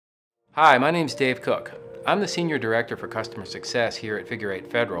Hi, my name's Dave Cook. I'm the Senior Director for Customer Success here at Figure8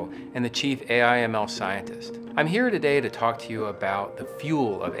 Federal and the Chief AI/ML Scientist. I'm here today to talk to you about the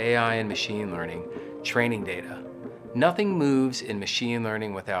fuel of AI and machine learning, training data. Nothing moves in machine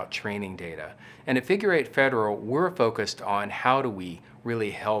learning without training data. And at Figure8 Federal, we're focused on how do we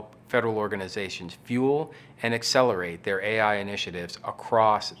really help federal organizations fuel and accelerate their AI initiatives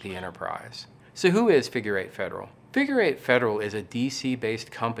across the enterprise. So who is Figure8 Federal? Figure8 Federal is a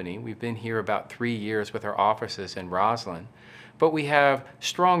DC-based company. We've been here about 3 years with our offices in Roslyn, but we have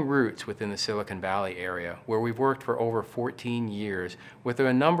strong roots within the Silicon Valley area where we've worked for over 14 years with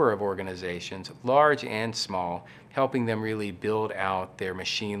a number of organizations, large and small, helping them really build out their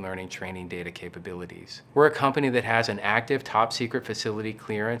machine learning training data capabilities. We're a company that has an active top secret facility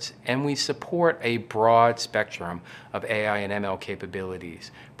clearance, and we support a broad spectrum of AI and ML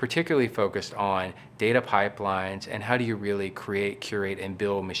capabilities, particularly focused on data pipelines and how do you really create, curate, and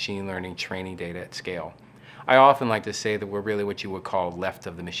build machine learning training data at scale. I often like to say that we're really what you would call left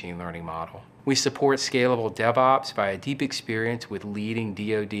of the machine learning model. We support scalable DevOps via deep experience with leading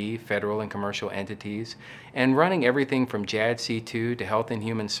DoD, federal and commercial entities, and running everything from JADC2 to Health and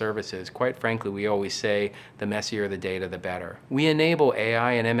Human Services. Quite frankly, we always say the messier the data, the better. We enable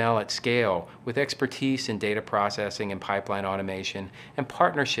AI and ML at scale with expertise in data processing and pipeline automation and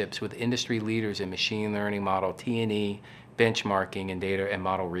partnerships with industry leaders in machine learning model T&E, benchmarking, and data and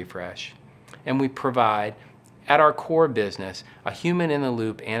model refresh. And we provide, at our core business, a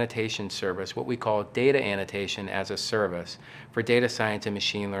human-in-the-loop annotation service, what we call data annotation as a service for data science and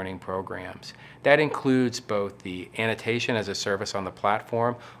machine learning programs. That includes both the annotation as a service on the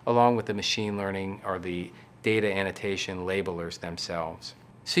platform, along with the machine learning or the data annotation labelers themselves.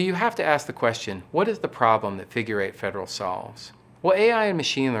 So you have to ask the question, what is the problem that Figure8 Federal solves? Well, AI and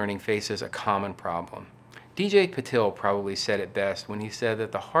machine learning faces a common problem. DJ Patil probably said it best when he said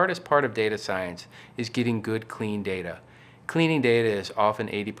that the hardest part of data science is getting good, clean data. Cleaning data is often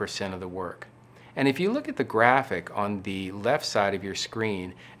 80% of the work. And if you look at the graphic on the left side of your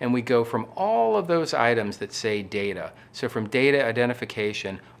screen, and we go from all of those items that say data, so from data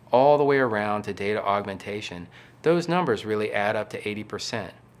identification all the way around to data augmentation, those numbers really add up to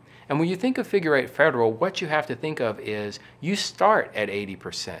 80%. And when you think of Figure8 Federal, what you have to think of is you start at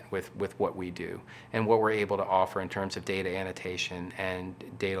 80% with what we do and what we're able to offer in terms of data annotation and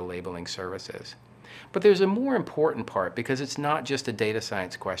data labeling services. But there's a more important part because it's not just a data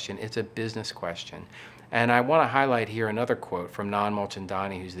science question, it's a business question. And I want to highlight here another quote from Nan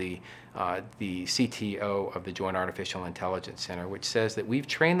Mulchandani, who's the CTO of the Joint Artificial Intelligence Center, which says that we've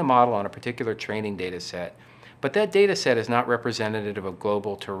trained the model on a particular training data set, but that data set is not representative of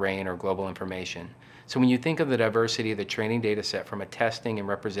global terrain or global information. So when you think of the diversity of the training data set from a testing and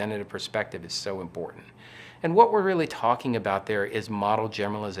representative perspective is so important. And what we're really talking about there is model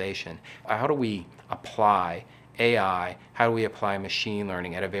generalization. How do we apply AI, how do we apply machine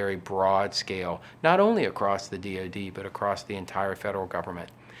learning at a very broad scale, not only across the DoD, but across the entire federal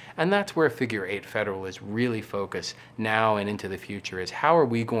government? And that's where Figure8 Federal is really focused now and into the future, is how are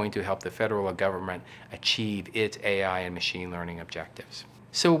we going to help the federal government achieve its AI and machine learning objectives.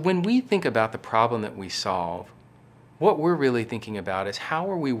 So when we think about the problem that we solve, what we're really thinking about is how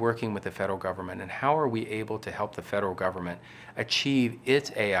are we working with the federal government and how are we able to help the federal government achieve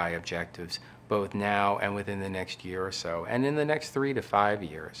its AI objectives both now and within the next year or so and in the next 3 to 5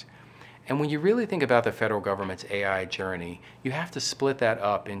 years. And when you really think about the federal government's AI journey, you have to split that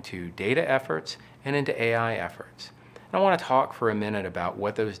up into data efforts and into AI efforts. And I want to talk for a minute about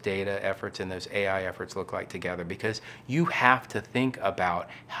what those data efforts and those AI efforts look like together, because you have to think about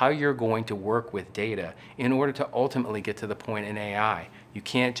how you're going to work with data in order to ultimately get to the point in AI. You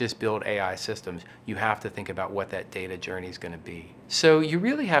can't just build AI systems. You have to think about what that data journey is going to be. So you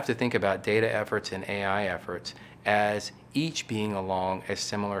really have to think about data efforts and AI efforts as each being along a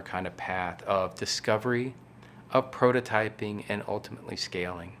similar kind of path of discovery, of prototyping, and ultimately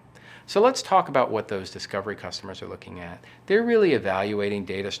scaling. So let's talk about what those discovery customers are looking at. They're really evaluating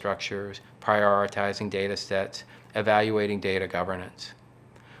data structures, prioritizing data sets, evaluating data governance.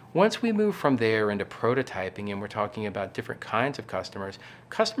 Once we move from there into prototyping, and we're talking about different kinds of customers,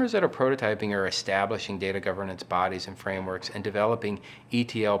 customers that are prototyping are establishing data governance bodies and frameworks and developing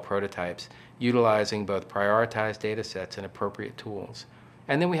ETL prototypes, utilizing both prioritized data sets and appropriate tools.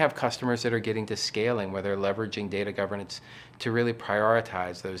 And then we have customers that are getting to scaling, where they're leveraging data governance to really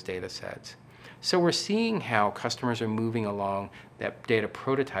prioritize those data sets. So we're seeing how customers are moving along that data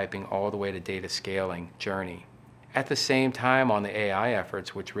prototyping all the way to data scaling journey. At the same time, on the AI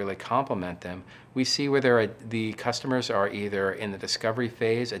efforts, which really complement them, we see where the customers are either in the discovery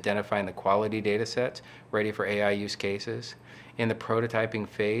phase, identifying the quality data sets ready for AI use cases. in the prototyping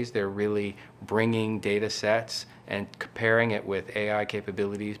phase. They're really bringing data sets and comparing it with AI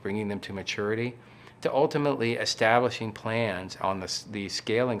capabilities, bringing them to maturity, to ultimately establishing plans on the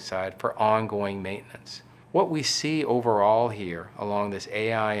scaling side for ongoing maintenance. What we see overall here along this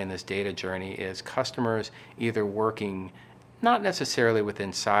AI and this data journey is customers either working not necessarily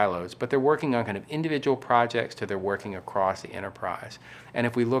within silos, but they're working on kind of individual projects to they're working across the enterprise. And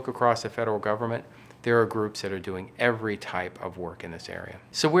if we look across the federal government, there are groups that are doing every type of work in this area.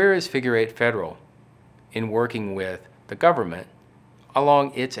 So where is Figure 8 Federal in working with the government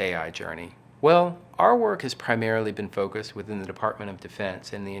along its AI journey? Well, our work has primarily been focused within the Department of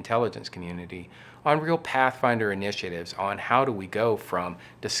Defense and the intelligence community on real Pathfinder initiatives on how do we go from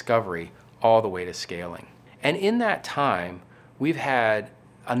discovery all the way to scaling. And in that time, we've had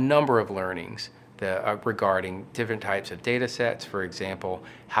a number of learnings regarding different types of data sets. For example,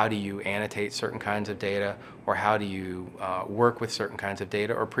 how do you annotate certain kinds of data, or how do you work with certain kinds of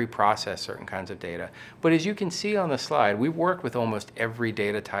data or pre-process certain kinds of data. But as you can see on the slide, we've worked with almost every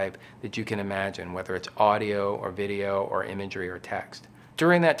data type that you can imagine, whether it's audio or video or imagery or text.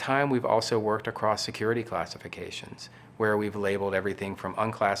 During that time, we've also worked across security classifications, where we've labeled everything from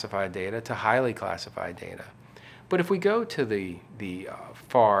unclassified data to highly classified data. But if we go to the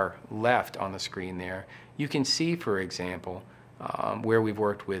far left on the screen there, you can see, for example, where we've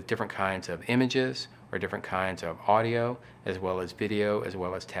worked with different kinds of images or different kinds of audio, as well as video, as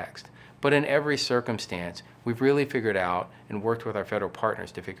well as text. But in every circumstance, we've really figured out and worked with our federal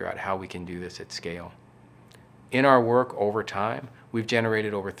partners to figure out how we can do this at scale. In our work over time, we've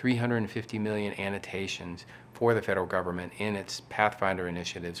generated over 350 million annotations for the federal government in its Pathfinder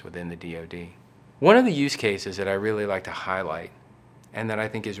initiatives within the DoD. One of the use cases that I really like to highlight and that I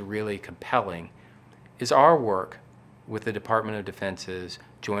think is really compelling is our work with the Department of Defense's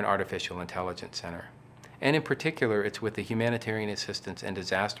Joint Artificial Intelligence Center. And in particular, it's with the Humanitarian Assistance and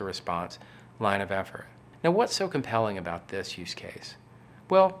Disaster Response line of effort. Now, what's so compelling about this use case?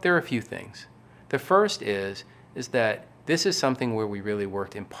 Well, there are a few things. The first is that this is something where we really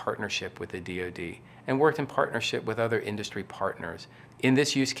worked in partnership with the DoD and worked in partnership with other industry partners. In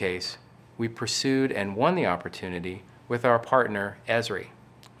this use case, we pursued and won the opportunity with our partner, Esri,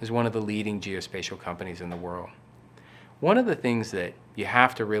 who's one of the leading geospatial companies in the world. One of the things that you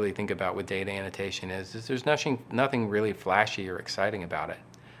have to really think about with data annotation is there's nothing really flashy or exciting about it,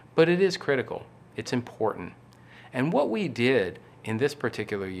 but it is critical. It's important. And what we did in this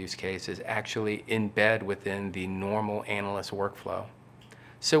particular use case is actually embed within the normal analyst workflow.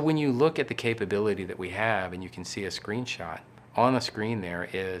 So when you look at the capability that we have, and you can see a screenshot, on the screen there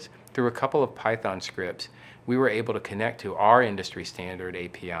is, through a couple of Python scripts, we were able to connect to our industry standard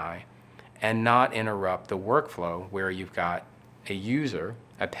API and not interrupt the workflow where you've got a user,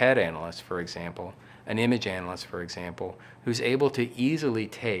 a pet analyst, for example, an image analyst, for example, who's able to easily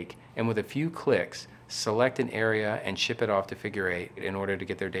take and with a few clicks select an area and ship it off to Figure 8 in order to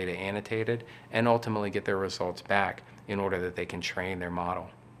get their data annotated and ultimately get their results back in order that they can train their model.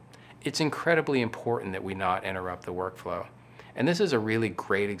 It's incredibly important that we not interrupt the workflow. And this is a really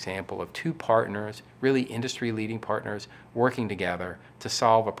great example of two partners, really industry-leading partners, working together to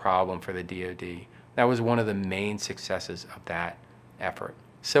solve a problem for the DoD. That was one of the main successes of that effort.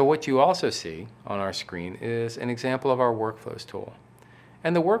 So what you also see on our screen is an example of our workflows tool.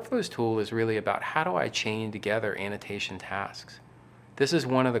 And the workflows tool is really about how do I chain together annotation tasks. This is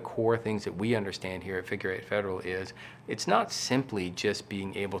one of the core things that we understand here at Figure 8 Federal is it's not simply just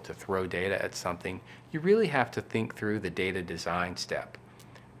being able to throw data at something. You really have to think through the data design step.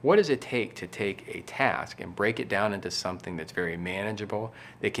 What does it take to take a task and break it down into something that's very manageable,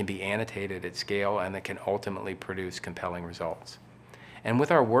 that can be annotated at scale, and that can ultimately produce compelling results? And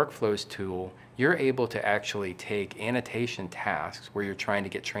with our workflows tool, you're able to actually take annotation tasks where you're trying to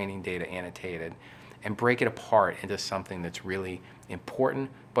get training data annotated and break it apart into something that's really important,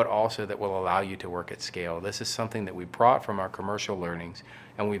 but also that will allow you to work at scale. This is something that we brought from our commercial learnings,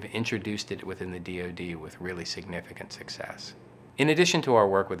 and we've introduced it within the DoD with really significant success. In addition to our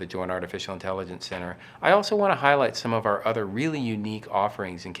work with the Joint Artificial Intelligence Center, I also want to highlight some of our other really unique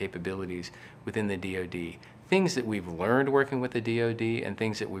offerings and capabilities within the DoD. Things that we've learned working with the DoD and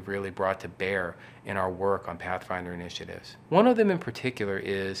things that we've really brought to bear in our work on Pathfinder initiatives. One of them in particular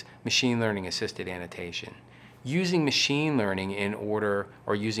is machine learning assisted annotation. Using machine learning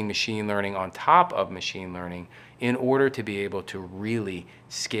using machine learning on top of machine learning in order to be able to really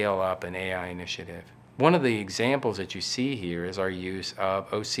scale up an AI initiative. One of the examples that you see here is our use of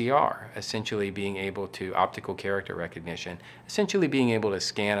OCR, essentially being able to optical character recognition, essentially being able to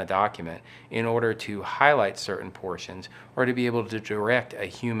scan a document in order to highlight certain portions or to be able to direct a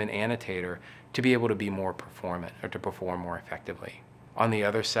human annotator to be able to be more performant or to perform more effectively. On the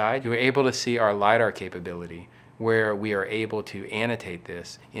other side, you're able to see our LiDAR capability, where we are able to annotate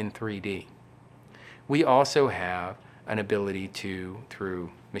this in 3D. We also have an ability to,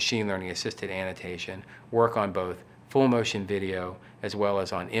 through machine learning assisted annotation, work on both full motion video as well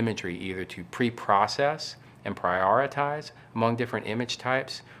as on imagery, either to pre-process and prioritize among different image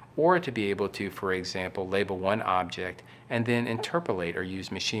types, or to be able to, for example, label one object and then interpolate or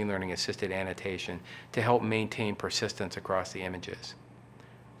use machine learning assisted annotation to help maintain persistence across the images.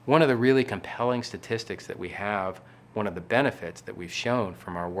 One of the really compelling statistics that we have, one of the benefits that we've shown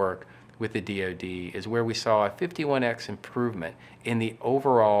from our work with the DoD, is where we saw a 51x improvement in the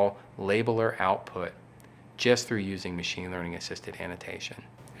overall labeler output just through using machine learning assisted annotation.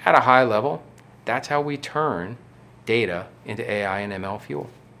 At a high level, that's how we turn data into AI and ML fuel.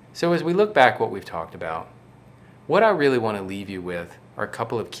 So as we look back what we've talked about, what I really want to leave you with are a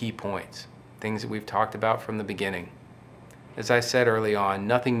couple of key points, things that we've talked about from the beginning. As I said early on,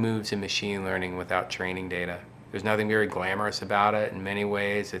 nothing moves in machine learning without training data. There's nothing very glamorous about it. In many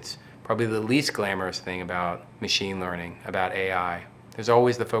ways, it's probably the least glamorous thing about machine learning, about AI. There's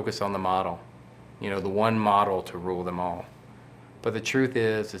always the focus on the model, the one model to rule them all. But the truth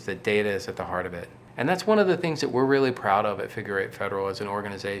is that data is at the heart of it. And that's one of the things that we're really proud of at Figure 8 Federal as an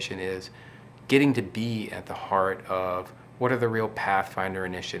organization, is getting to be at the heart of what are the real Pathfinder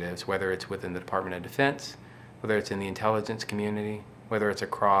initiatives, whether it's within the Department of Defense, whether it's in the intelligence community, whether it's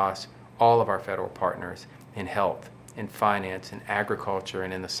across all of our federal partners in health, in finance, in agriculture,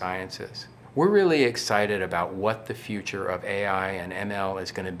 and in the sciences. We're really excited about what the future of AI and ML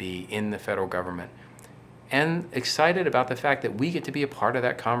is going to be in the federal government, and excited about the fact that we get to be a part of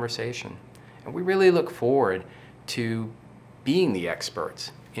that conversation. And we really look forward to being the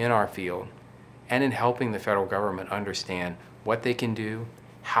experts in our field and in helping the federal government understand what they can do,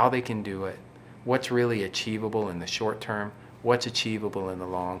 how they can do it, what's really achievable in the short term, what's achievable in the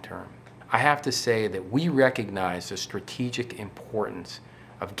long term. I have to say that we recognize the strategic importance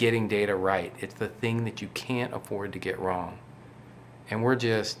of getting data right. It's the thing that you can't afford to get wrong. And we're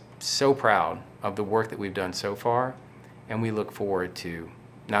just so proud of the work that we've done so far, and we look forward to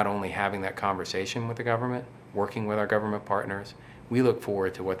not only having that conversation with the government, working with our government partners, we look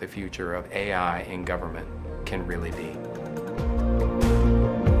forward to what the future of AI in government can really be.